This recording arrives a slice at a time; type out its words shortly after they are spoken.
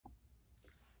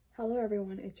Hello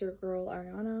everyone, it's your girl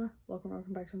Ariana. Welcome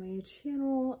back to my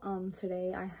channel.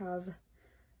 Today I have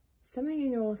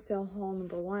semi-annual sale haul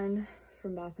number 1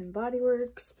 from Bath and Body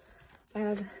Works. I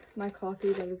have my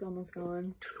coffee that is almost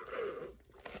gone.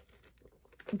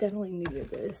 Definitely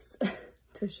needed this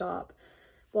to shop.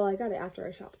 Well, I got it after I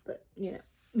shopped, but you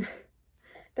know,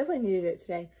 definitely needed it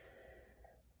today.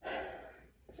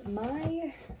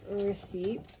 My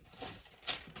receipt,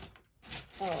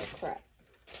 oh crap.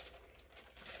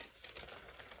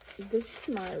 This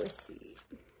is my receipt.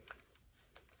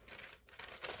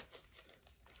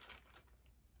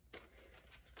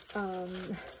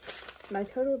 My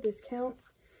total discount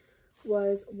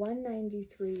was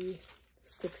 $193.61.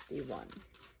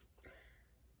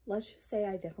 Let's just say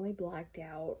I definitely blacked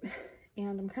out,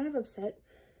 and I'm kind of upset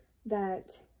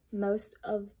that most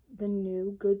of the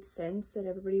new good scents that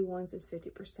everybody wants is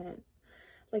 50%.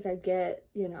 Like, I get,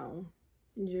 you know,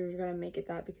 you're gonna make it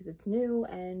that because it's new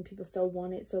and people still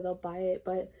want it, so they'll buy it,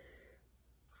 but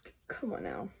come on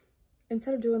now.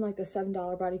 Instead of doing like the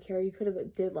 $7 body care, you could have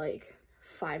did like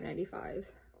 $5.95.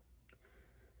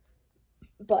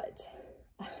 But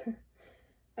I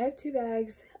have 2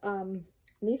 bags.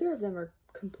 Neither of them are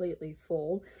completely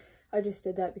full. I just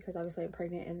did that because obviously I'm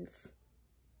pregnant and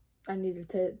I needed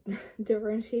to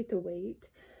differentiate the weight.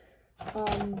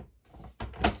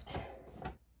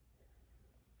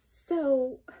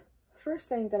 So, first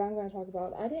thing that I'm going to talk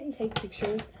about, I didn't take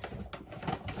pictures,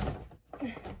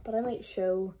 but I might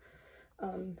show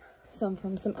some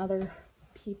from some other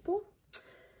people,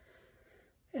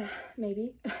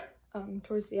 maybe,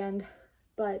 towards the end.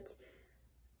 But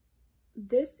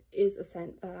this is a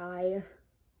scent that I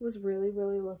was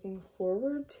really looking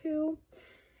forward to,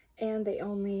 and they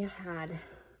only had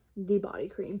the body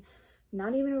cream,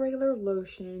 not even a regular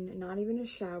lotion, not even a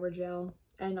shower gel,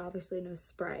 and obviously no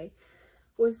spray,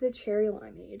 was the cherry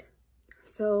limeade.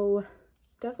 So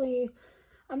definitely,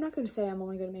 I'm not going to say I'm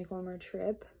only going to make one more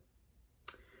trip,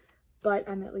 but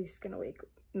I'm at least going to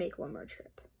make one more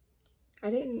trip. I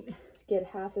didn't get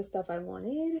half the stuff I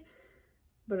wanted,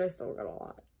 but I still got a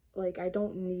lot. Like, I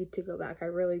don't need to go back. I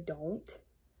really don't,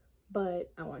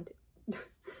 but I want to.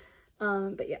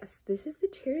 But yes, this is the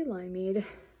cherry limeade.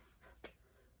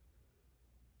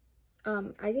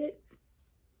 I get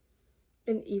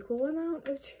an equal amount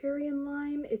of cherry and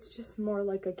lime. It's just more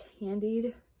like a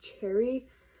candied cherry.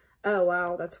 Oh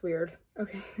wow, that's weird.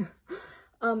 Okay.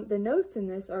 The notes in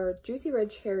this are juicy red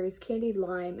cherries, candied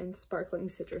lime, and sparkling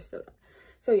citrus soda.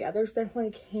 So yeah, there's definitely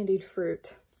candied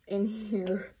fruit in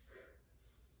here.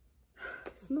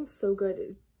 It smells so good.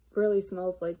 It really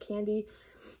smells like candy.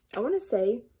 I want to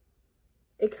say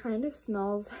it kind of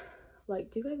smells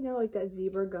like, do you guys know like that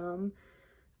zebra gum?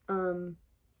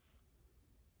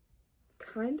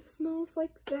 Kind of smells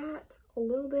like that a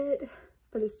little bit,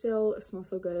 but it still smells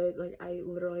so good. Like, I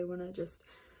literally want to just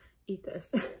eat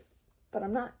this, but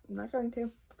I'm not going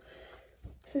to.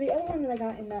 So the other one that I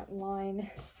got in that line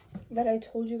that I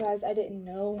told you guys I didn't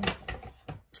know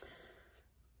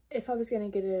if I was going to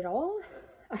get it at all,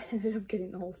 I ended up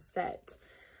getting the whole set.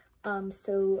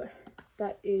 So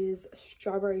that is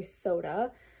strawberry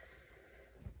soda.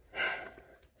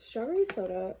 Strawberry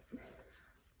soda,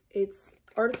 it's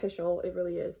artificial, it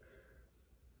really is.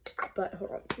 But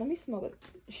hold on, let me smell the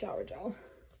shower gel.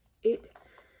 It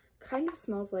kind of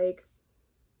smells like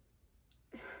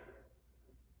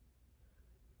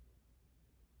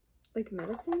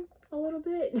medicine a little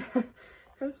bit. Kind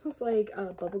of smells like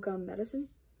bubblegum medicine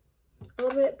a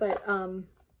little bit, but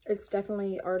it's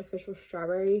definitely artificial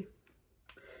strawberry.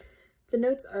 The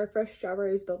notes are fresh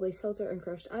strawberries, bubbly seltzer, and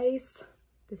crushed ice.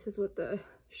 This is what the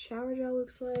shower gel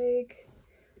looks like.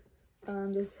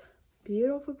 This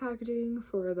beautiful packaging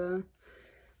for the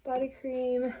body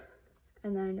cream,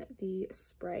 and then the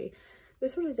spray.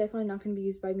 This one is definitely not going to be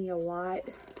used by me a lot.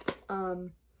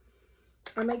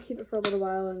 I might keep it for a little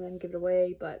while and then give it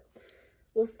away, but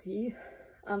we'll see.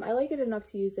 I like it enough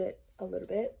to use it a little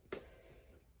bit.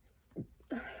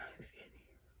 Excuse me.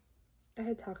 I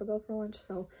had Taco Bell for lunch,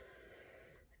 so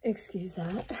excuse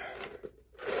that.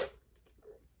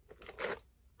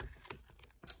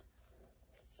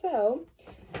 So,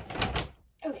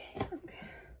 okay,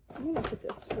 I'm gonna put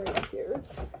this right here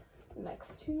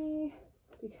next to me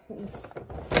because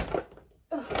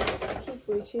I keep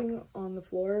reaching on the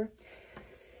floor.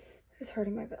 It's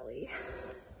hurting my belly.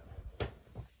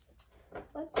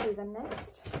 Let's see, the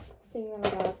next thing that I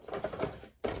got,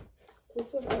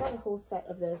 I got a whole set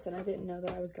of this and I didn't know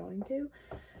that I was going to.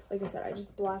 Like I said, I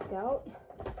just blacked out.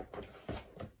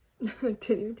 Didn't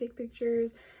even take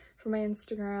pictures for my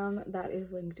Instagram. That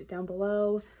is linked down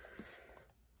below.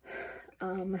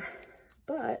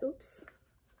 But oops,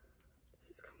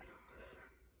 this is coming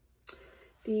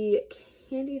the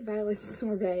Candied Violet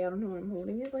Sorbet. I don't know why I'm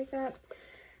holding it like that.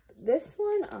 This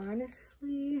one,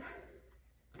 honestly,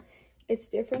 it's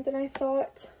different than I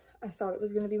thought. I thought it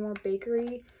was going to be more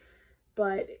bakery,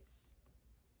 but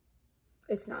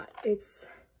it's not. It's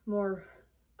more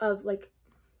of like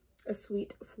a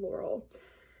sweet floral.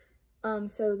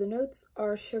 So the notes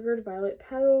are sugared violet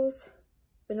petals,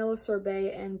 vanilla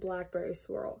sorbet, and blackberry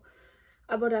swirl.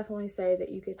 I would definitely say that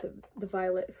you get the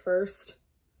violet first.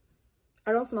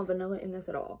 I don't smell vanilla in this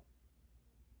at all.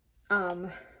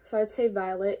 So I'd say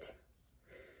violet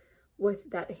with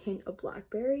that hint of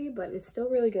blackberry, but it's still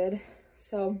really good.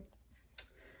 So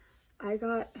I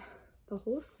got the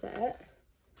whole set.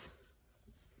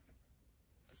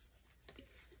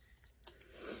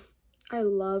 I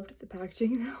loved the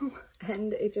packaging though,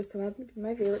 and it just so happened to be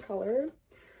my favorite color.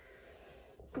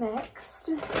 Next,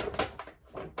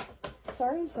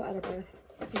 sorry I'm so out of breath.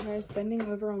 You guys, bending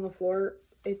over on the floor,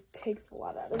 it takes a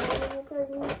lot out of you when you're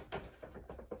pregnant,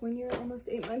 when you're almost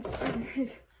 8 months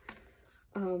pregnant.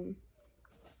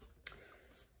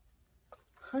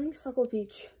 Honeysuckle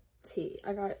peach tea.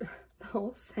 I got the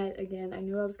whole set again. I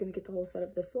knew I was going to get the whole set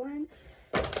of this one.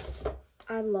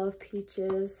 I love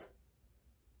peaches.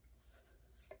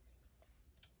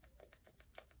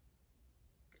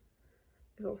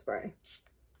 Little spray.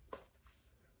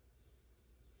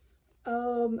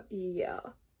 Yeah.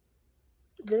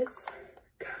 This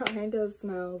kind of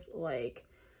smells like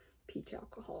peach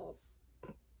alcohol.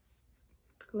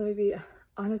 Let me be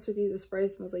honest with you, the spray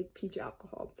smells like peach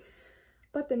alcohol.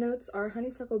 But the notes are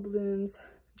honeysuckle blooms,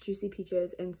 juicy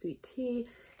peaches, and sweet tea.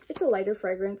 It's a lighter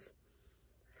fragrance.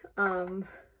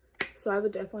 So I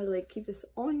would definitely like keep this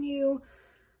on you,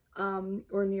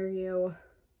 or near you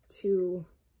to,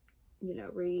 you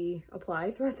know,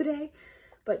 reapply throughout the day.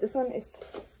 But this one is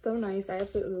so nice. I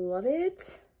absolutely love it.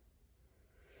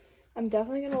 I'm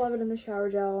definitely gonna love it in the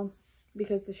shower gel,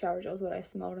 because the shower gel is what I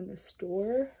smelled in the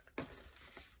store.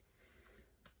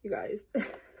 You guys,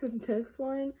 this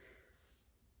one,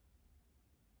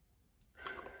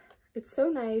 it's so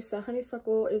nice. The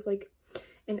honeysuckle is like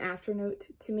an afternote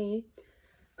to me,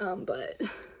 but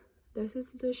this is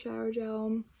the shower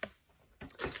gel,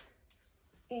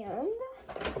 and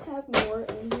I have more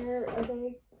in here.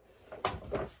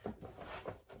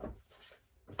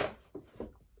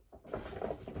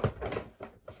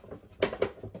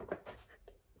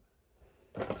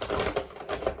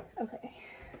 Okay.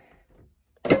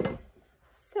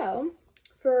 So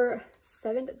for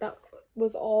that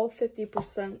was all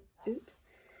 50%. Oops,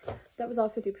 that was all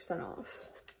 50% off.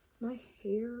 My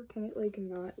hair, can it like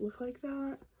not look like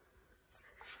that?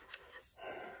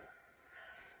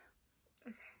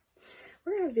 Okay,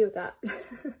 we're gonna have to deal with that.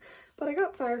 But I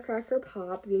got Firecracker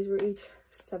Pop. These were each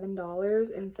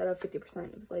 $7 instead of 50%.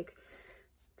 It was like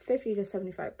 50 to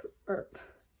 75 or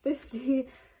 50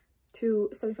 to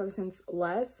 75 cents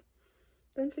less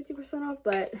than 50% off,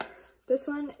 but this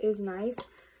one is nice.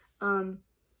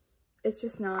 It's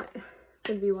just not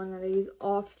gonna be one that I use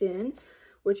often,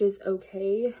 which is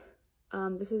okay.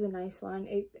 This is a nice one.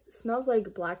 It smells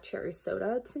like black cherry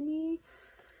soda to me,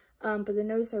 but the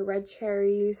notes are red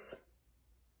cherries,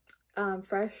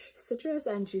 fresh citrus,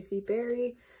 and juicy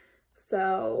berry.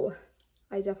 So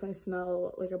I definitely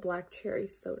smell like a black cherry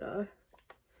soda,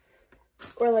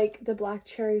 or like the black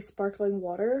cherry sparkling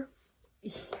water.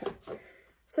 Yeah.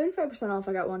 75% off.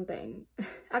 I got one thing.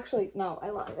 Actually, no, I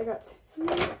lied. I got 2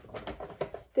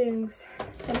 things,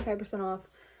 75% off.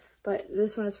 But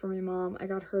this one is for my mom. I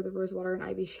got her the rose water and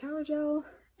ivy shower gel,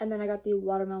 and then I got the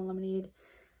watermelon lemonade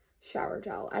shower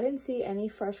gel. I didn't see any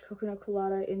fresh coconut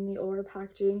colada in the older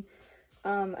packaging.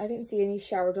 I didn't see any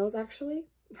shower gels actually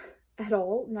at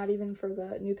all. Not even for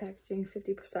the new packaging,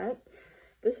 50%.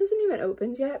 This isn't even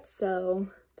opened yet, so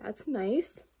that's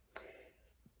nice.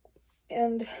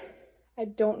 And I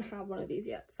don't have one of these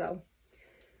yet, so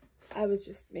I was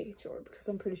just making sure, because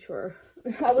I'm pretty sure,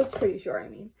 I was pretty sure, I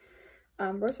mean.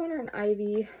 Rose water and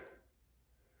ivy.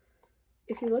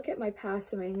 If you look at my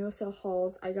past annual sale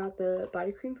hauls, I got the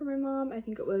body cream for my mom. I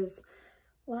think it was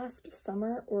last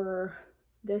summer or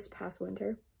this past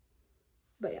winter.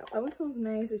 But yeah, that one smells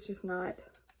nice. It's just not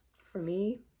for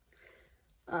me.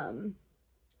 So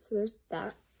there's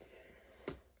that.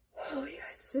 Oh, you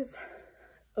guys, this is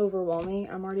overwhelming.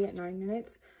 I'm already at 9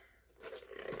 minutes.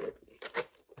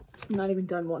 I'm not even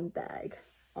done one bag.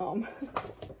 Let's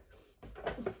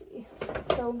see.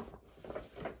 So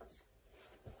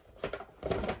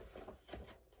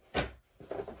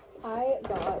I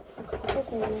got a couple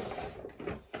things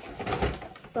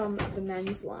from the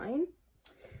men's line.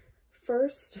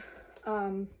 First,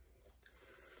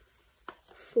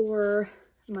 for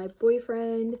my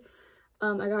boyfriend,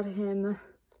 I got him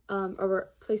a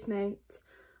replacement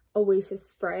Oasis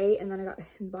spray, and then I got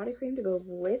him body cream to go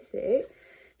with it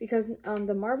because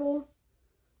the Marble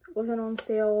wasn't on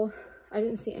sale. I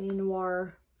didn't see any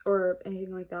Noir or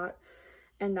anything like that,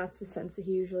 and that's the scent that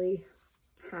he usually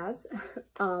has.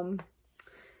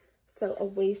 So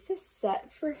Oasis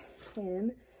set for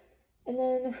him, and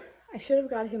then I should have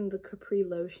got him the Capri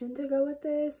lotion to go with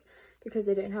this because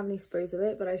they didn't have any sprays of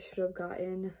it, but I should have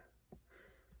gotten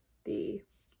the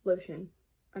lotion.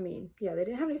 I mean, yeah, they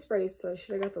didn't have any sprays, so I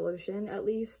should have got the lotion at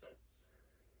least.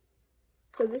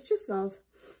 So this just smells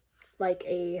like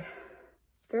a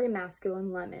very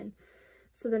masculine lemon.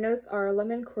 So the notes are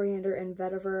lemon, coriander, and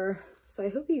vetiver. So I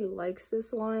hope he likes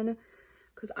this one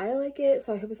because I like it,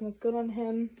 so I hope it smells good on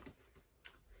him.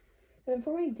 And then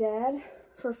for my dad,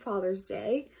 for Father's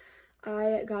Day,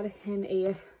 I got him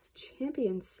a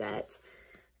Champion set,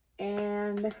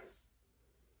 and it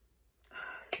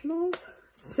smells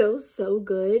so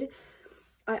good.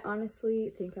 I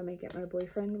honestly think I might get my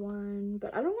boyfriend one,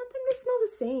 but I don't want them to smell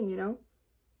the same, you know?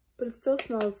 But it still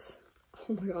smells,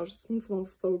 oh my gosh, it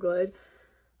smells so good.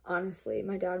 Honestly,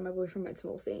 my dad and my boyfriend might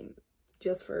smell the same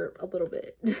just for a little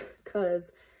bit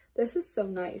because this is so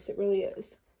nice. It really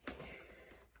is.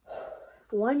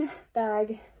 One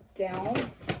bag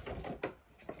down.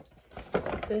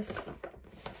 This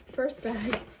first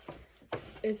bag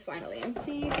is finally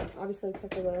empty, obviously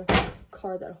except for the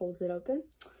card that holds it open.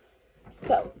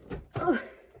 So the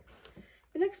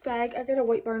next bag, I got a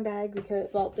White Barn bag because,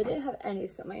 well, they didn't have any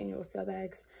semi-annual sale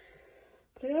bags,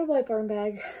 but I got a White Barn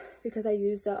bag because I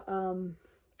used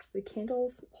the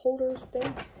candle holders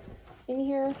thing in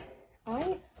here.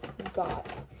 I got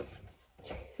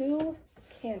 2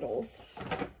 candles.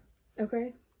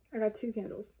 Okay, I got 2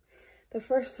 candles. The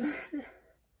first one, oh my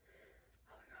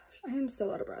gosh, I am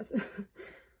so out of breath.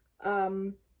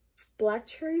 Black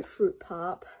cherry fruit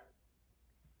pop.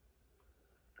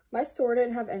 My store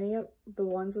didn't have any of the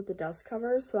ones with the dust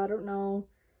covers, so I don't know.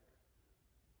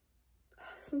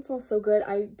 This one smells so good.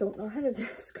 I don't know how to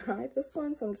describe this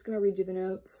one, so I'm just going to read you the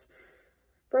notes.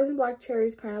 Frozen black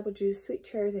cherries, pineapple juice, sweet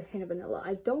cherries, and hint of vanilla.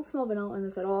 I don't smell vanilla in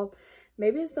this at all.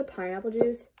 Maybe it's the pineapple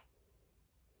juice.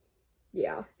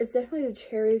 Yeah, it's definitely the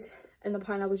cherries and the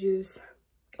pineapple juice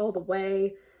all the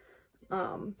way.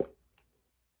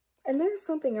 And there's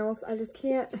something else. I just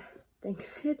can't think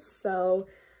of it. So,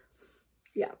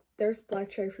 yeah, there's black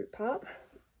cherry fruit pop.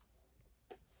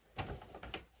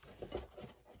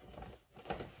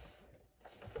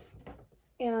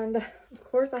 And, of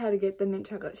course, I had to get the mint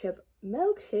chocolate chip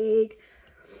milkshake.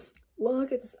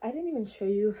 Look at this. I didn't even show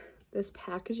you this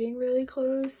packaging really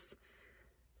close.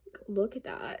 Look at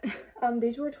that.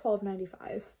 These were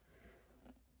 $12.95.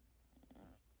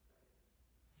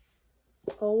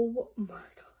 Oh my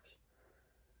gosh.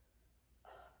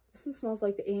 This one smells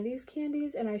like the Andes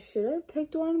candies, and I should have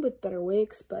picked one with better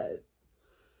wicks, but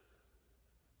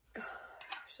oh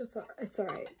gosh, it's all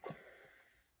right.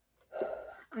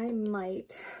 I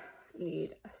might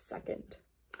need a second.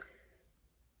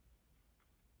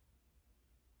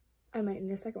 I might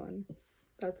need a second one.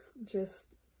 That's just,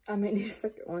 I might need a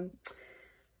second one.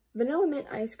 Vanilla mint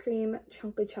ice cream,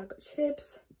 chunky chocolate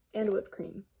chips, and whipped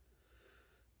cream.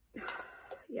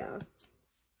 Yeah.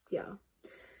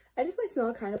 I definitely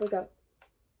smell kind of like a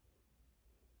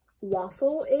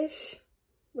waffle-ish,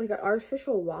 like an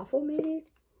artificial waffle maybe,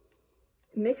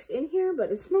 mixed in here,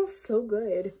 but it smells so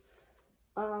good.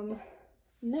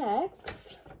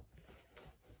 Next,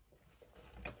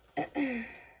 they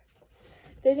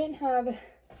didn't have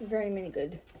very many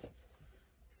good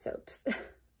soaps.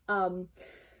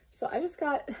 So I just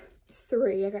got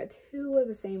 3. I got 2 of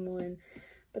the same one,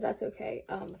 but that's okay.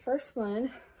 The first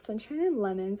one, Sunshine and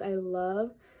Lemons. I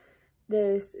love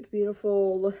this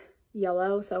beautiful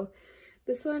yellow. So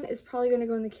this one is probably going to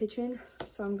go in the kitchen.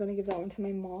 So I'm going to give that one to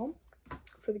my mom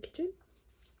for the kitchen.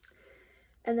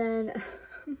 And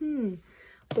then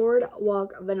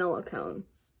Boardwalk Vanilla Cone.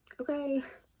 Okay,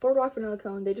 Boardwalk Vanilla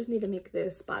Cone. They just need to make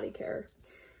this body care.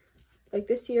 Like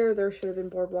this year, there should have been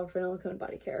Boardwalk Vanilla Cone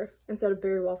body care. Instead of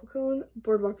Berry Waffle Cone,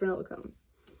 Boardwalk Vanilla Cone.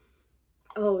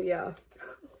 Oh, yeah.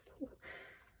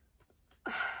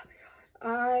 Oh,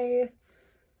 my God.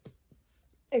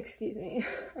 Excuse me.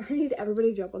 I need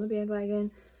everybody to jump on the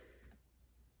bandwagon.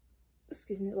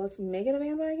 Excuse me. Let's make it a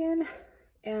bandwagon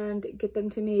and get them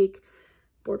to make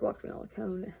Boardwalk Vanilla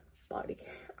Cone body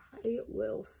care. I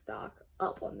will stock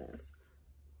up on this.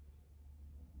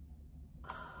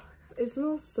 It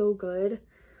smells so good.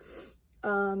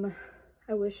 I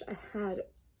wish I had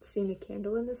seen a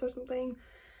candle in this or something,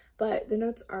 but the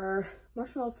notes are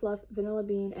marshmallow fluff, vanilla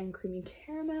bean, and creamy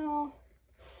caramel.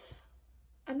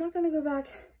 I'm not gonna go back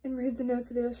and read the notes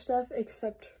of the other stuff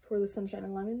except for the sunshine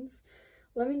and lemons.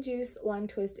 Lemon juice, lime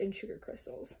twist, and sugar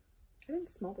crystals. I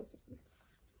didn't smell this one.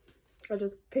 I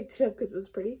just picked it up because it was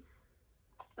pretty.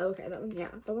 Okay, that one, yeah,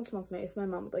 that one smells nice. My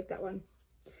mom would like that one.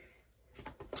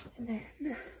 And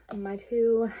then my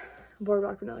 2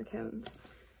 boardwalk vanilla cones.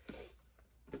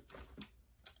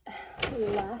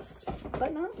 Last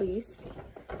but not least,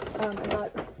 I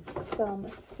got some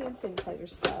hand sanitizer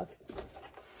stuff.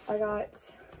 I got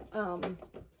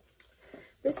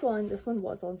this one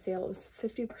was on sale. It was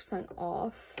 50%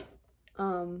 off.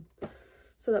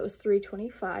 So that was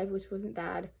 $3.25, which wasn't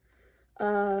bad.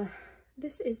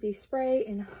 This is the spray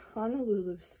in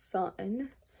Honolulu Sun.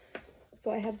 So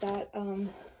I have that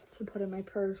to put in my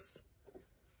purse.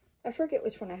 I forget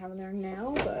which one I have in there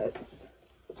now, but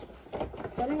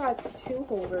then I got 2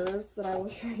 holders that I will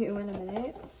show you in a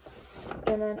minute.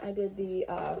 And then I did the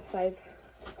 5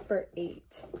 for $8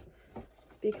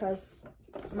 because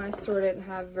my store didn't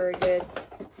have very good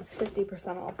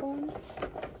 50% off ones.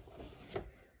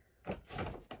 5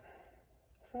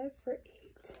 for $8.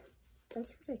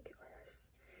 That's ridiculous.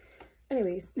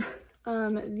 Anyways,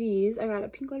 these, I got a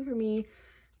pink one for me,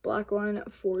 black one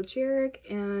for Jarek,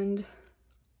 and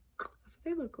that's what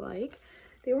they look like.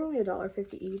 They were only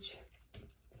 $1.50 each.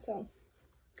 So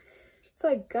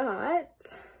I got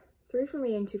 3 for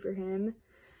me and 2 for him.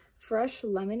 Fresh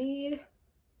lemonade.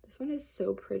 This one is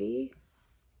so pretty.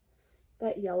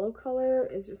 That yellow color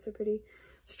is just so pretty.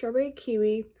 Strawberry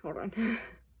kiwi. Hold on.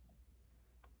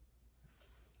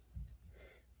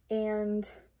 And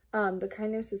the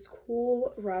kindness is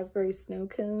cool raspberry snow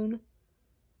cone.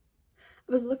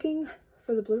 I was looking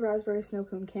for the blue raspberry snow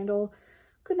cone candle.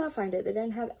 Could not find it. They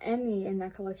didn't have any in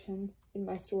that collection in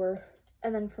my store.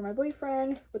 And then for my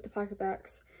boyfriend with the pocket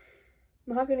backs,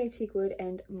 mahogany, teakwood,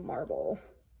 and marble.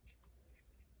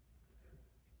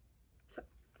 So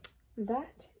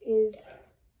that is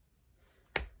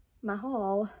my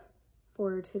haul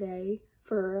for today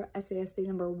for SAS day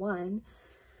number 1.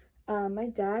 My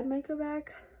dad might go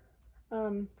back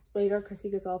later because he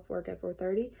gets off work at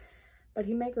 4:30, but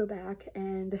he might go back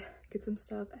and get some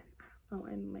stuff. And I don't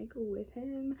know, I might go with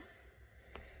him.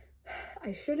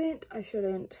 I shouldn't,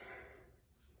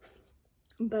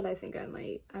 but I think I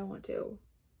might. I want to.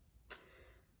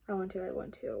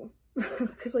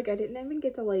 Because like I didn't even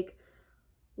get to like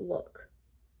look.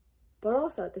 But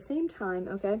also at the same time,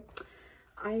 okay,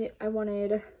 I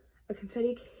wanted a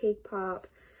confetti cake pop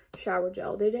shower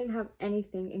gel. They didn't have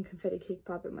anything in confetti cake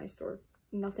pop at my store.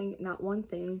 Nothing, not one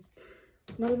thing.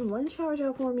 Not even one shower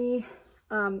gel for me.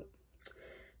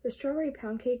 The strawberry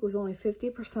pound cake was only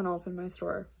 50% off in my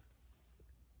store.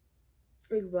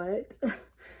 Like what?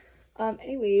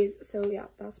 Anyways, so yeah,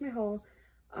 that's my haul.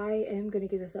 I am gonna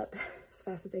get this up as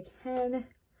fast as I can. And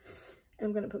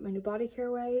I'm gonna put my new body care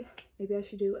away. Maybe I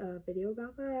should do a video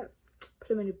about that.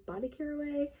 Put my new body care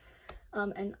away.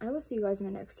 And I will see you guys in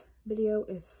my next video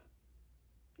if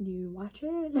you watch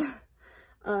it.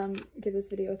 Give this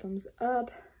video a thumbs up,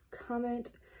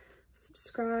 comment,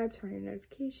 subscribe, turn on your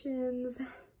notifications,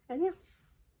 and yeah.